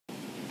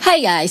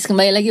Hai guys,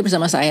 kembali lagi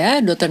bersama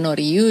saya Dr.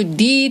 Noriyu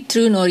di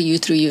True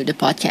Noriyu Through You, the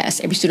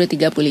podcast. Episode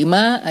 35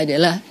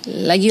 adalah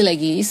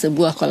lagi-lagi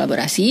sebuah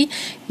kolaborasi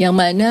yang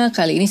mana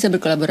kali ini saya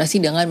berkolaborasi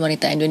dengan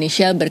wanita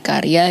Indonesia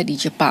berkarya di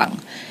Jepang.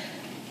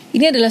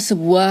 Ini adalah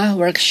sebuah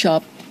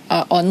workshop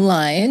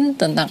online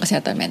tentang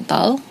kesehatan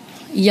mental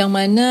yang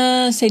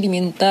mana saya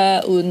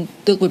diminta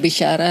untuk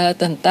berbicara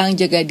tentang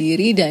jaga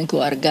diri dan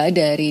keluarga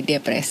dari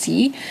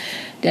depresi.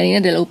 Dan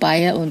ini adalah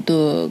upaya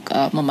untuk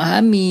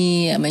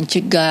memahami,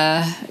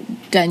 mencegah,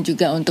 dan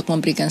juga untuk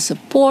memberikan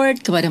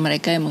support kepada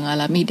mereka yang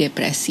mengalami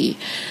depresi.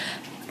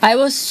 I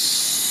was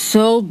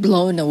so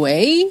blown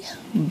away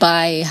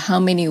by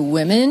how many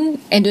women,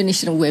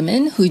 Indonesian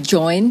women, who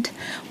joined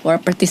or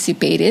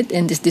participated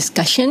in this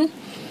discussion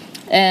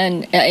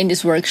and in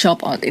this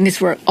workshop,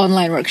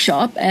 online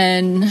workshop,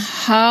 and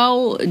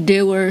how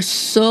they were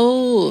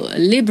so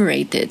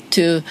liberated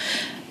to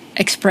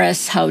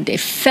express how they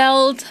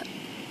felt,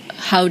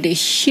 how they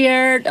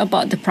shared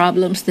about the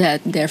problems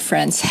that their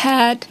friends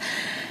had.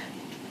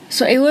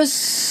 So it was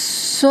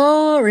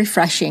so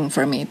refreshing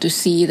for me to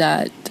see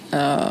that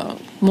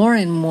more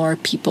and more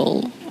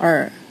people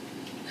are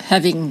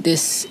having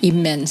this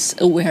immense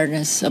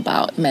awareness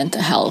about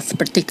mental health,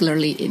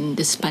 particularly in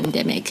this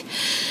pandemic.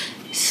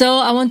 So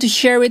I want to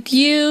share with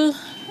you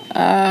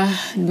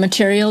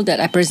material that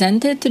I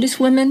presented to these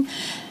women,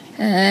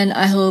 and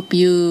I hope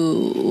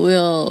you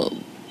will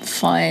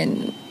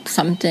find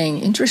something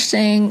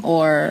interesting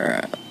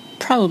or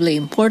probably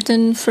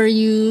important for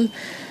you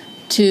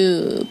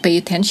to pay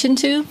attention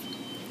to.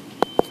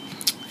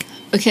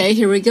 Okay,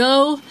 here we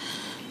go.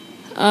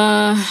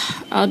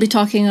 I'll be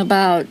talking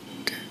about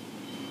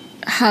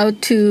how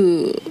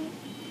to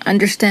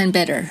understand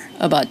better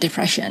about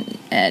depression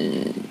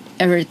and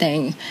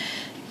everything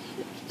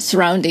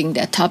surrounding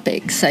that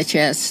topic, such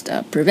as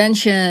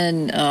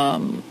prevention,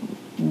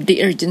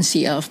 the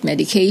urgency of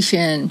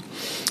medication.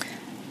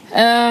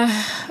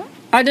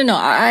 I don't know,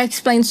 I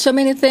explained so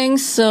many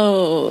things,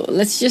 so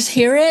let's just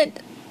hear it,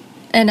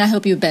 and I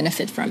hope you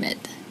benefit from it.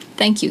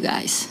 Thank you,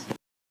 guys.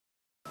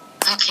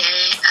 Oke,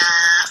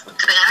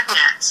 kedengaran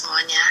nggak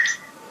semuanya?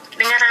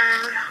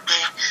 Kedengaran.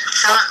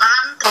 Selamat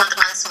malam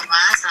teman-teman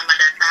semua, selamat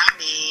datang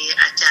di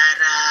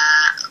acara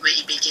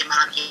WIBJ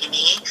malam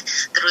ini.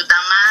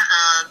 Terutama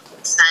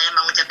saya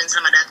mau ucapin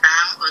selamat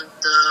datang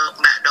untuk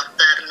Mbak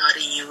Dr.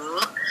 Noriyu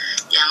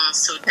yang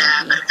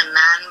sudah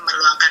berkenan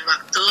meluangkan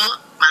waktu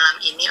malam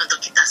ini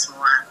untuk kita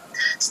semua.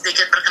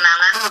 Sedikit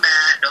perkenalan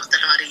Mbak Dr.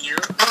 Noriyu.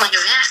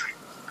 Manggilnya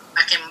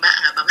pakai Mbak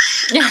nggak apa-apa?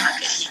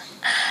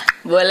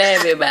 Boleh,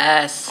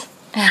 bebas.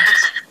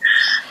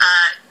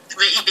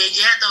 WIBJ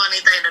atau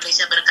Wanita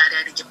Indonesia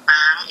Berkarya di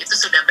Jepang itu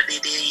sudah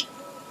berdiri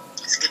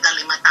sekitar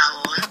 5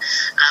 tahun.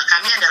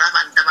 Kami adalah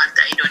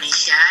wanita-wanita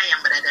Indonesia yang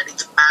berada di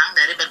Jepang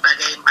dari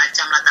berbagai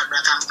macam latar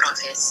belakang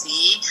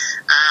profesi.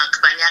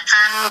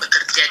 Kebanyakan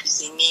bekerja di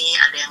sini,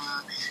 ada yang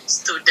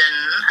student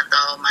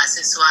atau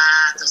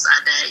mahasiswa, terus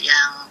ada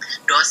yang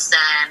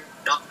dosen,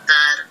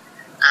 dokter,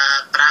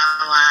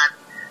 perawat,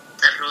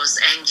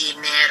 terus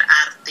engineer,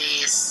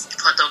 artis,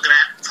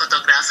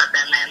 fotografer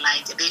dan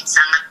lain-lain. Jadi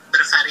sangat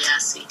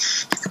bervariasi.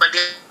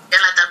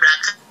 Kemudian latar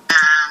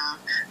belakang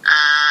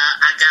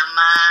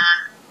agama,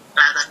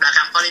 latar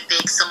belakang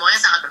politik, semuanya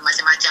sangat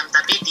bermacam-macam.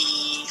 Tapi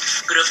di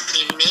grup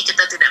ini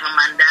kita tidak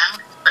memandang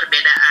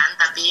perbedaan,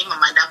 tapi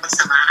memandang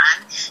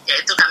persamaan,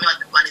 yaitu kami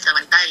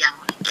wanita-wanita yang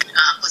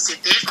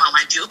positif, mau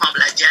maju, mau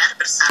belajar,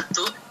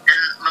 bersatu, dan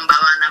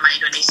membawa nama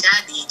Indonesia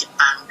di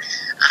Jepang.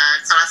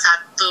 Salah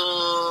satu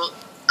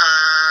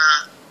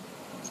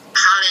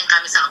hal yang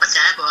kami sangat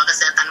percaya bahwa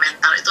kesehatan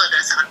mental itu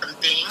adalah sangat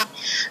penting.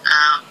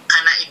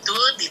 Karena itu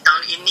di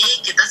tahun ini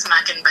kita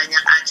semakin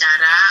banyak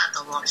acara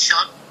atau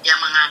workshop yang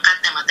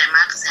mengangkat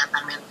tema-tema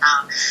kesehatan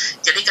mental.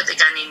 Jadi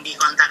ketika Nindi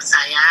kontak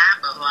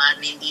saya bahwa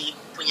Nindi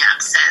punya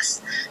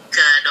akses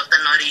ke Dr.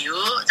 Noriyu,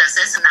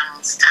 saya senang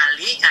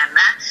sekali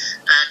karena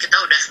kita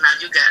udah kenal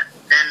juga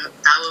dan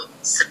tahu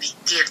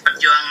sedikit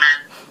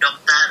perjuangan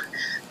dokter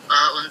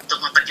untuk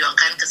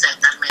memperjuangkan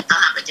kesehatan mental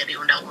sampai jadi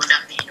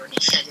undang-undang di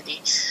Indonesia. Jadi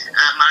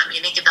malam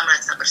ini kita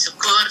merasa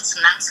bersyukur,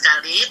 senang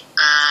sekali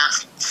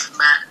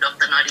Mbak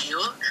Dr.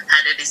 Noriyu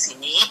ada di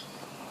sini.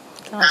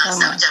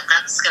 Saya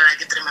ucapkan sekali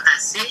lagi terima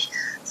kasih,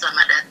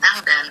 selamat datang,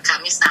 dan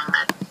kami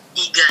sangat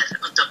eager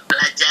untuk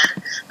belajar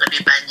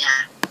lebih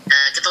banyak.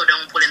 Kita udah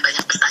ngumpulin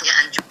banyak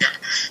pertanyaan juga.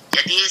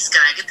 Jadi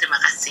sekali lagi terima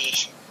kasih.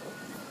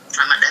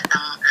 Selamat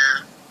datang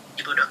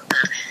Ibu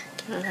Dokter.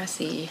 Terima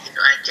kasih. Itu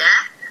aja.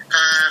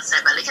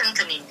 Saya balikan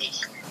ke Nindi.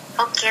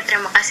 Oke,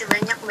 terima kasih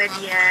banyak Mbak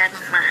Dian.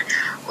 Nah,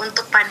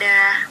 untuk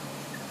pada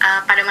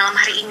malam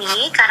hari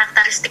ini,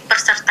 karakteristik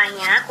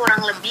pesertanya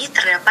kurang lebih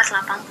terdapat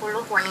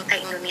 80 wanita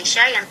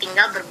Indonesia yang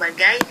tinggal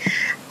berbagai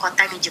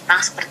kota di Jepang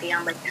seperti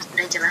yang Mbak Dian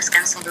sudah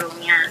jelaskan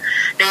sebelumnya.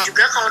 Dan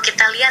juga kalau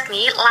kita lihat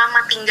nih,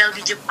 lama tinggal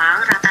di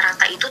Jepang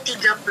rata-rata itu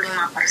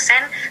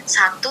 35%,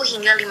 1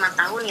 hingga 5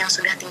 tahun yang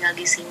sudah tinggal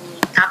di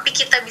sini. Tapi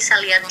kita bisa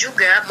lihat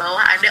juga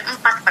bahwa ada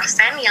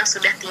 4% yang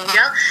sudah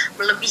tinggal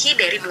melebihi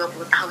dari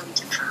 20 tahun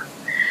di Jepang.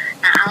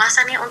 Nah,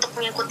 alasannya untuk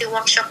mengikuti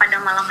workshop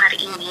pada malam hari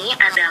ini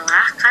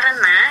adalah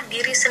karena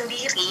diri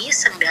sendiri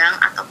sedang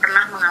atau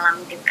pernah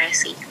mengalami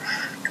depresi.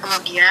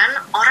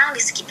 Kemudian orang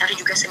di sekitar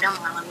juga sedang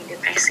mengalami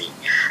depresi.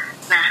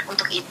 Nah,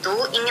 untuk itu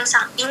ingin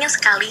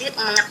sekali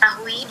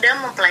mengetahui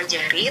dan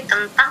mempelajari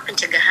tentang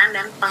pencegahan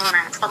dan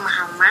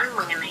pemahaman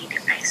mengenai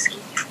depresi.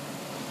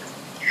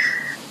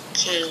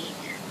 Oke.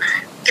 Nah,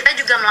 kita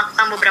juga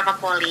melakukan beberapa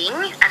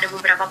polling, ada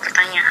beberapa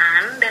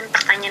pertanyaan, dan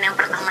pertanyaan yang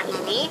pertama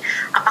ini,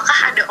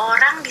 apakah ada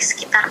orang di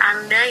sekitar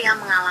Anda yang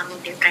mengalami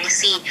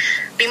depresi?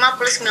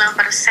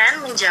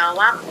 59%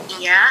 menjawab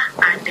iya,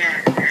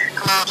 ada.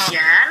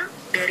 Kemudian,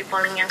 dari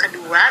polling yang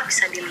kedua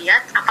bisa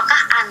dilihat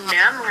apakah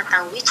Anda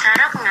mengetahui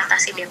cara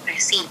mengatasi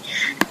depresi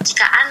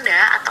jika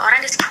Anda atau orang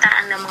di sekitar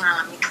Anda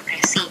mengalami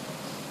depresi.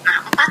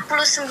 Nah,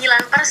 49%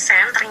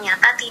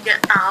 ternyata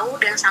tidak tahu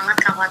dan sangat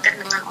khawatir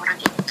dengan orang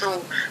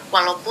itu.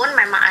 Walaupun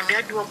memang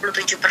ada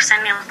 27%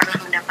 yang pernah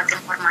mendapat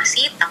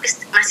informasi, tapi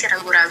masih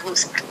ragu-ragu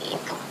seperti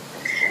itu.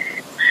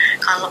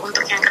 Kalau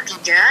untuk yang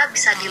ketiga,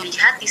 bisa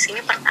dilihat di sini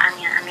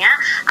pertanyaannya,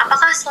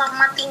 apakah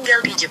selama tinggal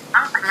di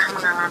Jepang pernah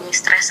mengalami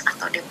stres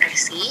atau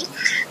depresi?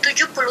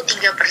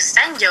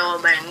 73%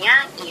 jawabannya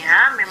ya,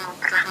 memang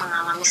pernah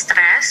mengalami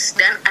stres,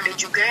 dan ada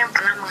juga yang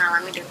pernah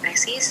mengalami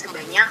depresi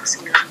sebanyak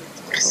 90%.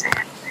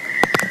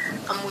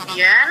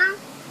 Kemudian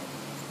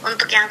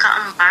untuk yang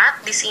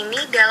keempat, di sini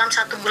dalam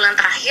 1 bulan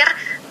terakhir,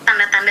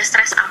 tanda-tanda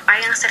stres apa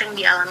yang sering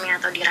dialami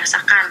atau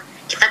dirasakan?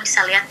 Kita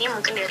bisa lihat nih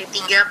mungkin dari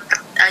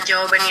 3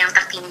 jawaban yang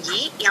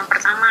tertinggi. Yang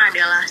pertama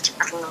adalah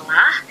cepat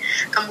lelah,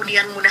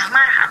 kemudian mudah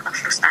marah atau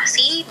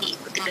frustasi,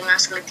 diikuti dengan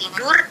sulit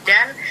tidur,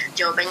 dan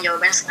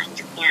jawaban-jawaban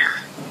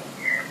selanjutnya.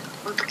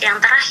 Untuk yang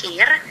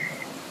terakhir,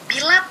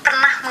 bila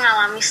pernah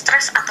mengalami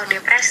stres atau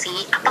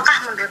depresi,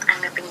 apakah menurut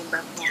Anda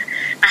penyebabnya?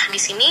 Nah, di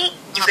sini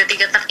juga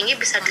 3 tertinggi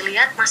bisa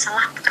dilihat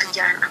masalah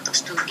pekerjaan atau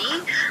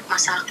studi,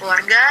 masalah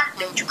keluarga,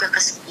 dan juga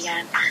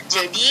kesepian.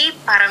 Jadi,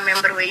 para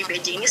member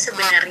WIBJ ini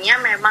sebenarnya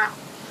memang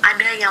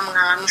ada yang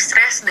mengalami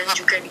stres dan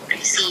juga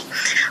depresi.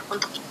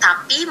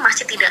 Tapi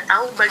masih tidak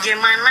tahu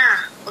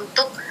bagaimana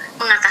untuk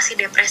mengatasi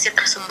depresi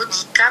tersebut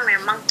jika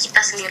memang kita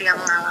sendiri yang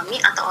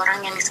mengalami atau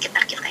orang yang di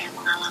sekitar kita yang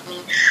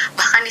mengalami.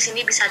 Bahkan di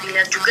sini bisa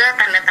dilihat juga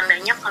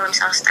tanda-tandanya kalau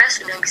misalnya stres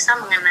sudah bisa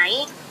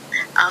mengenai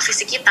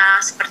fisik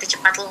kita seperti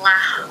cepat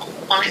lelah.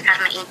 Oleh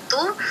karena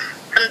itu,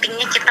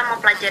 pentingnya kita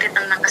mempelajari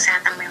tentang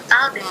kesehatan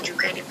mental dan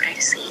juga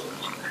depresi.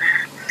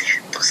 Nah,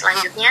 untuk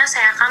selanjutnya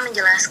saya akan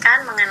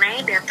menjelaskan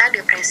mengenai data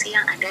depresi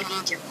yang ada di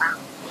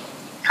Jepang.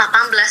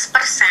 18%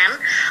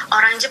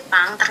 orang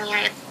Jepang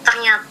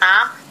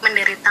ternyata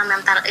menderita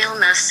mental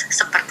illness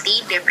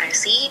seperti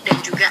depresi dan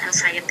juga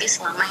anxiety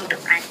selama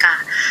hidup mereka.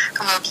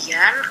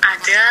 Kemudian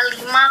ada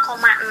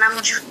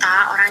 5,6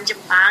 juta orang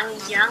Jepang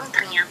yang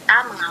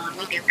ternyata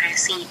mengalami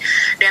depresi.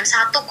 Dan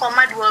 1,12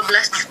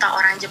 juta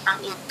orang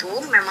Jepang itu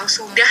memang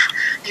sudah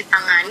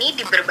ditangani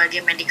di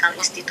berbagai medical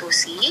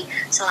institusi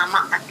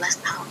selama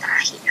 14 tahun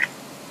terakhir.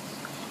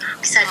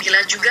 Bisa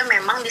dilihat juga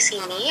memang di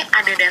sini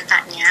ada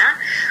datanya,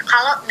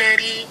 kalau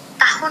dari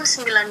tahun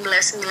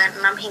 1996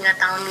 hingga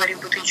tahun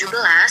 2017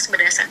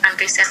 berdasarkan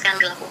riset yang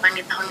dilakukan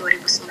di tahun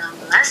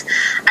 2019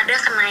 ada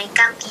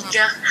kenaikan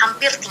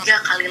hampir 3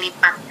 kali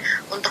lipat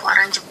untuk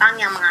orang Jepang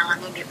yang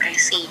mengalami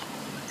depresi.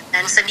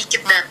 Dan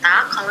sedikit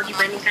data, kalau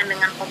dibandingkan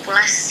dengan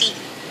populasi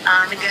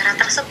negara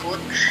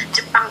tersebut,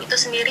 Jepang itu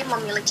sendiri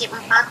memiliki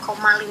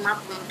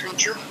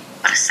 4,57%.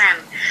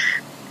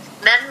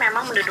 Dan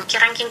memang menduduki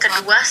ranking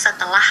kedua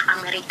setelah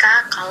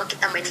Amerika kalau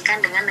kita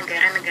bandingkan dengan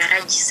negara-negara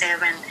G7.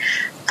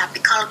 Tapi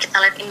kalau kita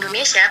lihat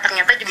Indonesia,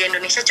 ternyata juga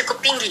Indonesia cukup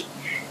tinggi.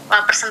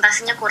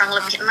 Persentasenya kurang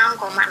lebih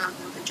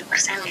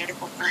 6,67% dari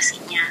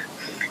populasinya.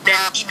 Dan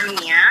di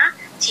dunia,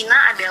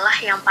 Cina adalah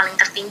yang paling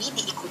tertinggi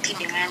diikuti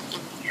dengan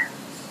India.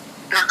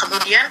 Nah,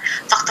 kemudian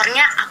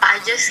faktornya apa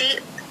aja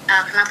sih?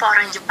 Kenapa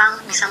orang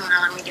Jepang bisa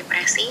mengalami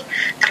depresi?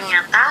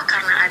 Ternyata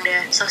karena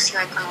ada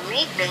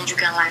sosioekonomik dan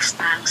juga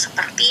lifestyle,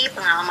 seperti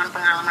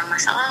pengalaman-pengalaman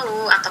masa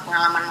lalu atau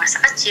pengalaman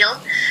masa kecil,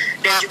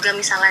 dan juga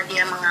misalnya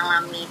dia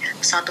mengalami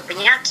suatu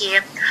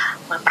penyakit,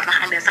 pernah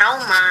ada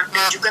trauma,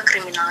 dan juga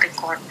criminal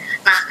record.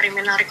 Nah,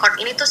 criminal record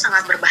ini tuh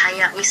sangat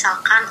berbahaya.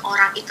 Misalkan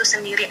orang itu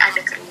sendiri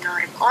ada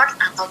criminal record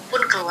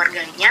ataupun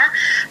keluarganya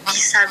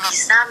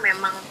bisa-bisa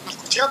memang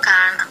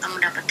dikucilkan atau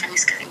mendapatkan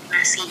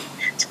diskriminasi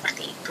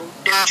seperti itu.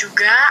 Dan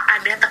juga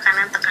ada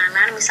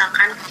tekanan-tekanan,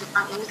 misalkan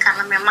Jepang ini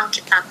karena memang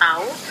kita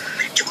tahu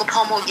cukup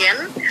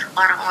homogen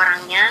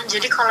orang-orangnya,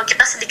 jadi kalau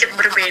kita sedikit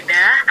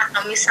berbeda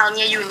atau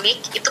misalnya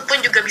unik, itu pun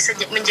juga bisa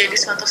menjadi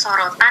suatu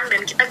sorotan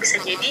dan kita bisa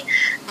jadi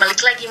balik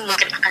lagi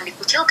mungkin akan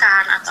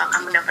dikucilkan atau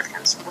akan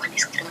mendapatkan sebuah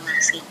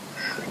diskriminasi.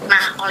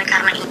 Nah, oleh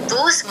karena itu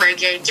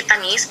sebagai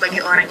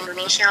orang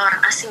Indonesia, orang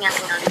asing yang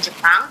tinggal di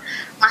Jepang,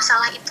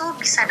 masalah itu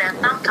bisa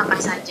datang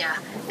kapan saja,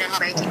 dan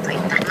baik itu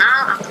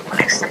internal ataupun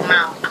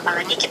eksternal,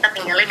 apalagi kita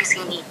tinggalnya di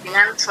sini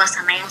dengan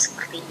suasana yang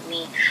seperti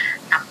ini.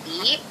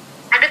 Tapi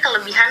ada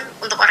kelebihan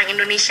untuk orang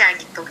Indonesia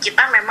gitu,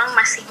 kita memang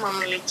masih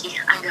memiliki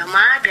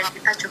agama dan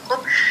kita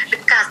cukup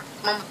dekat,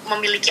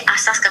 memiliki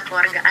asas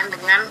kekeluargaan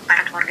dengan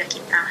para keluarga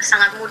kita,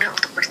 sangat mudah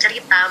untuk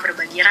bercerita,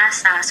 berbagi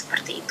rasa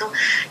seperti itu,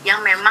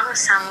 yang memang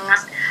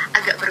sangat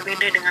agak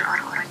berbeda dengan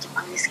orang-orang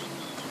Jepang di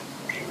sini.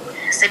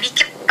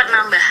 Sedikit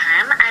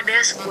penambahan, ada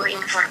sebuah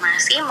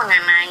informasi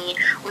mengenai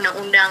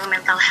undang-undang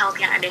mental health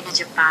yang ada di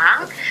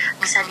Jepang.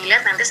 Bisa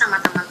dilihat nanti sama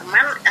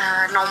teman-teman,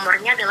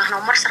 nomornya adalah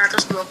nomor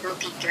 123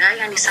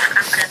 yang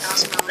disahkan pada tahun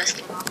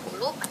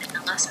 1950 pada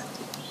tanggal 1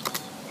 Juni.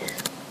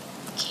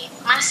 Oke,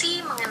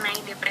 masih mengenai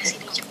depresi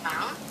di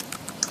Jepang.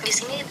 Di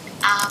sini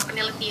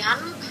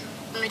penelitian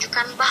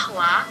menunjukkan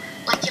bahwa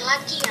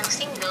laki-laki yang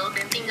single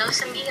dan tinggal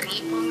sendiri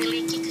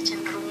memiliki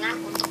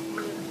kecenderungan untuk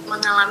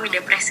mengalami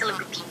depresi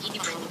lebih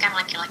tinggi dibandingkan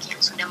laki-laki yang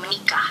sudah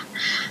menikah.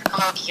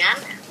 Kemudian,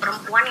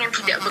 perempuan yang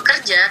tidak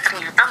bekerja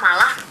ternyata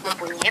malah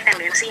mempunyai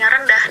tendensi yang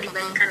rendah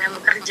dibandingkan yang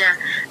bekerja.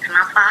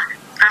 Kenapa?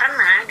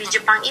 Karena di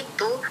Jepang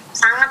itu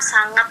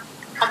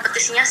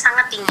kompetisinya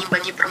sangat tinggi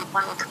bagi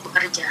perempuan untuk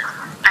bekerja.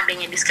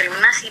 Adanya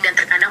diskriminasi dan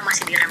terkadang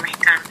masih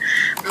diremehkan.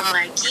 Belum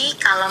lagi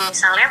kalau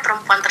misalnya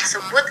perempuan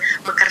tersebut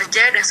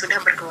bekerja dan sudah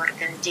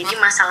berkeluarga. Jadi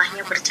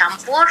masalahnya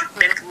bercampur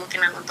dan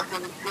kemungkinan untuk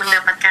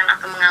mendapatkan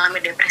atau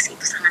mengalami depresi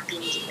itu sangat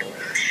tinggi.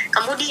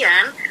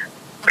 Kemudian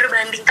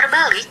berbanding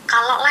terbalik,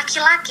 kalau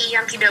laki-laki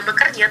yang tidak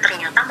bekerja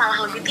ternyata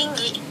malah lebih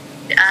tinggi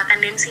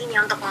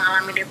tendensinya untuk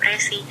mengalami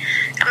depresi.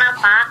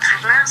 Kenapa?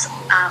 Karena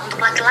untuk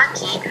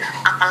laki-laki,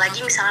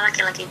 apalagi misalnya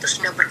laki-laki itu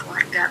sudah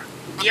berkeluarga,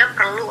 dia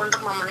perlu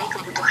untuk memenuhi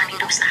kebutuhan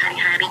hidup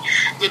sehari-hari.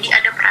 Jadi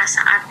ada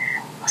perasaan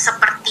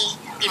seperti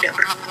tidak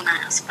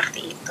berguna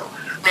seperti itu.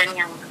 Dan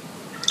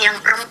yang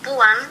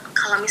perempuan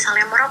kalau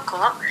misalnya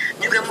merokok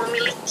juga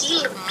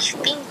memiliki lebih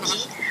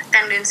tinggi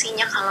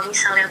tendensinya kalau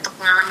misalnya untuk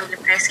mengalami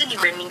depresi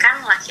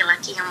dibandingkan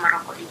laki-laki yang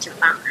merokok di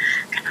Jepang.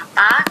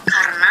 Kenapa?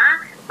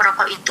 Karena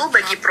merokok itu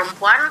bagi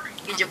perempuan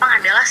di Jepang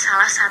adalah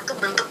salah satu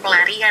bentuk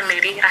pelarian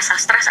dari rasa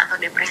stres atau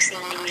depresi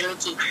yang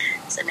dimiliki.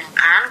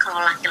 Sedangkan kalau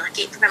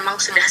laki-laki itu memang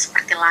sudah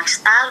seperti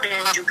lifestyle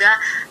dan juga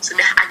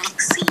sudah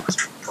adiksi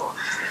gitu.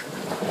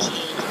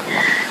 Oke.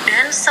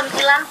 Dan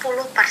 90%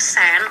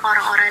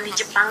 orang-orang di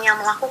Jepang yang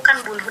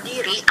melakukan bunuh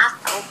diri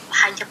atau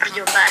hanya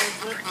percobaan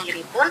bunuh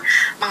diri pun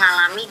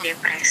mengalami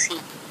depresi.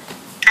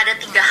 Ada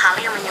 3 hal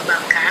yang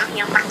menyebabkan.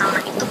 Yang pertama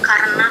itu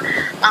karena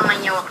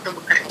lamanya waktu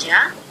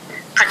bekerja.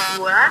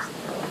 Kedua,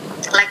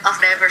 lack of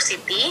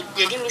diversity.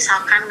 Jadi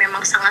misalkan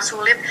memang sangat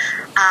sulit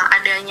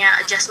adanya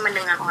adjustment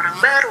dengan orang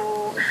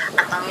baru,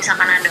 atau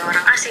misalkan ada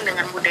orang asing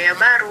dengan budaya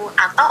baru,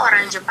 atau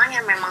orang Jepang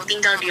yang memang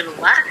tinggal di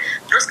luar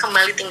terus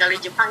kembali tinggal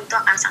di Jepang, itu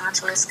akan sangat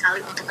sulit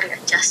sekali untuk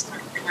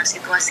readjustment dengan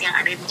situasi yang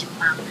ada di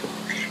Jepang.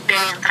 Dan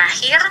yang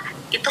terakhir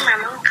itu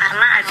memang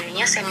karena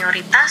adanya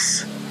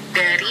senioritas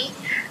dari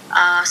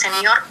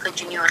senior ke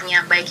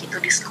juniornya, baik itu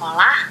di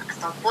sekolah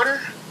ataupun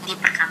di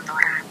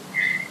perkantoran,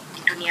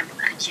 dunia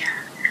bekerja.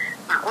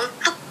 Nah,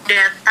 untuk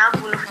data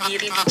bunuh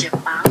diri di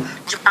Jepang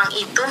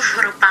itu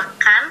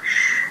merupakan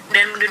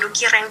dan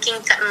menduduki ranking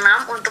ke-6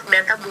 untuk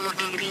data bunuh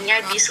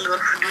dirinya di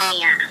seluruh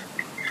dunia.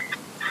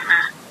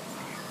 Nah,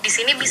 di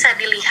sini bisa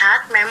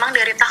dilihat memang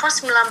dari tahun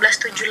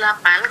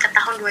 1978 ke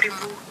tahun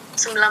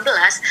 2019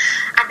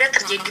 ada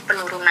terjadi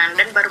penurunan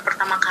dan baru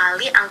pertama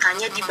kali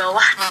angkanya di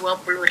bawah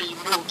 20.000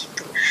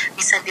 gitu.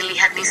 Bisa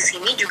dilihat di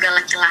sini juga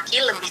laki-laki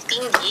lebih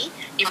tinggi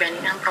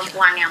dibandingkan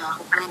perempuan yang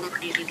melakukan bunuh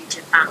diri di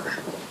Jepang.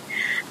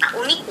 Nah,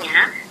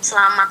 uniknya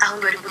selama tahun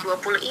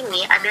 2020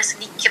 ini ada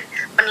sedikit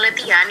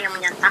penelitian yang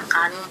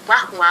menyatakan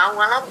bahwa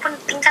walaupun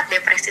tingkat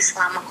depresi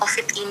selama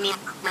COVID ini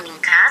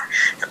meningkat,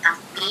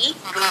 tetapi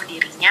bunuh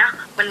dirinya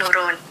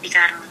menurun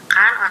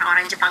dikarenakan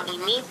orang-orang Jepang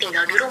ini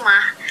tinggal di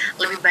rumah,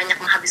 lebih banyak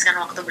menghabiskan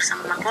waktu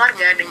bersama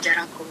keluarga dan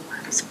jarang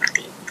keluar,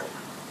 seperti itu.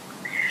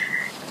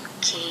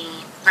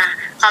 Oke. Nah,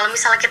 kalau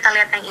misalnya kita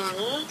lihat yang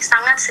ini,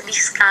 sangat sedih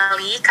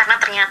sekali karena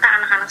ternyata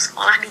anak-anak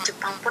sekolah di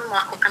Jepang pun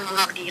melakukan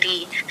bunuh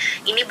diri.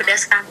 Ini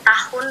berdasarkan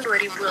tahun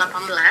 2018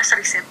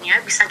 risetnya,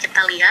 bisa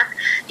kita lihat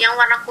yang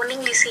warna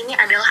kuning di sini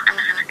adalah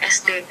anak-anak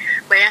SD.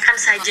 Bayangkan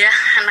saja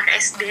anak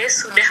SD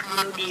sudah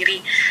bunuh diri.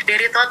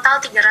 Dari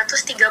total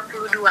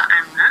 332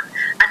 anak,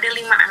 ada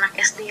 5 anak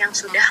SD yang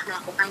sudah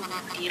melakukan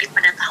bunuh diri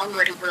pada tahun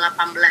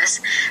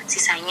 2018.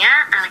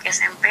 Sisanya anak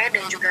SMP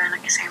dan juga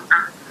anak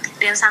SMA.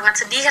 Dan sangat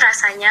sedih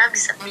rasanya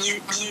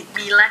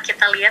bila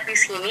kita lihat di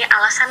sini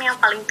alasan yang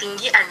paling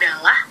tinggi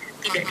adalah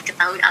tidak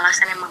diketahui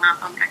alasan yang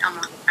mengapa mereka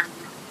melakukan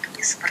bunuh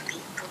diri seperti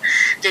itu.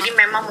 Jadi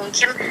memang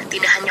mungkin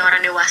tidak hanya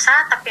orang dewasa,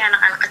 tapi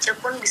anak-anak kecil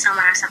pun bisa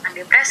merasakan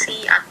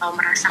depresi atau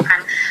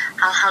merasakan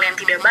hal-hal yang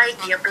tidak baik,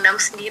 dia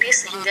pendam sendiri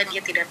sehingga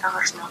dia tidak tahu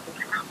harus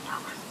melakukan apa.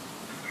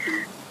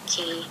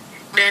 Oke.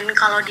 Dan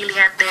kalau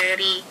dilihat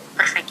dari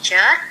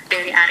prefecture,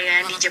 dari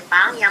area di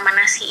Jepang,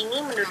 Yamanashi ini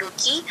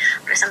menduduki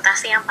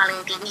presentasi yang paling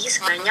tinggi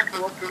sebanyak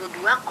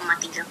 22,3%,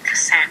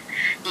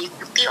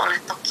 diikuti oleh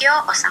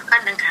Tokyo,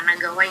 Osaka, dan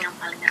Kanagawa yang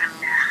paling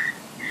rendah.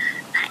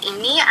 Nah,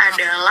 ini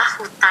adalah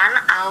hutan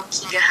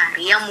Aokigahara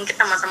yang mungkin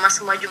teman-teman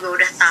semua juga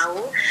udah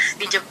tahu.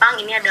 Di Jepang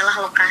ini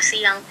adalah lokasi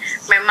yang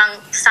memang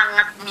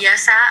sangat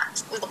biasa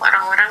untuk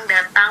orang-orang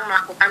datang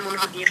melakukan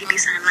bunuh diri di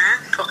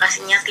sana.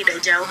 Lokasinya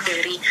tidak jauh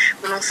dari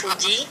Gunung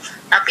Fuji,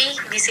 tapi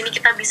di sini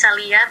kita bisa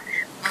lihat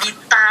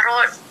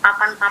ditaruh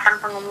papan-papan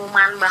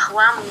pengumuman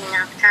bahwa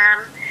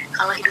mengingatkan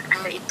kalau hidup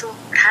Anda itu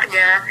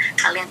berharga,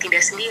 kalian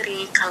tidak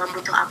sendiri, kalau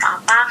butuh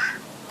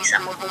apa-apa bisa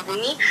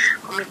menghubungi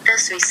Komite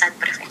Suicide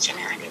Prevention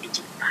yang ada di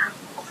Jepang.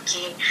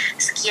 Oke,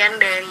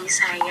 sekian dari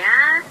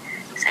saya.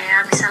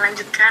 Saya bisa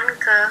lanjutkan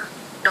ke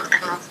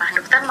Dokter Nova.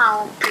 Dokter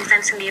mau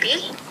present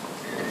sendiri?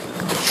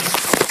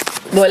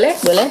 Boleh.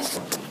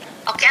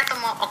 Oke atau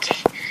mau? Oke,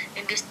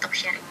 jadi stop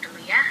sharing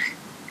dulu ya.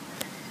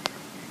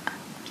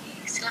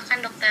 Oke, silakan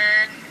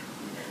dokter.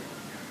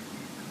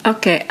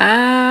 Oke,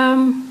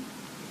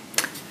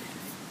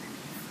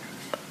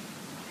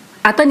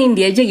 atau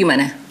Nindi aja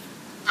gimana?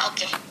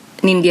 Oke.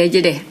 Nindi aja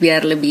deh,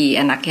 biar lebih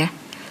enak ya.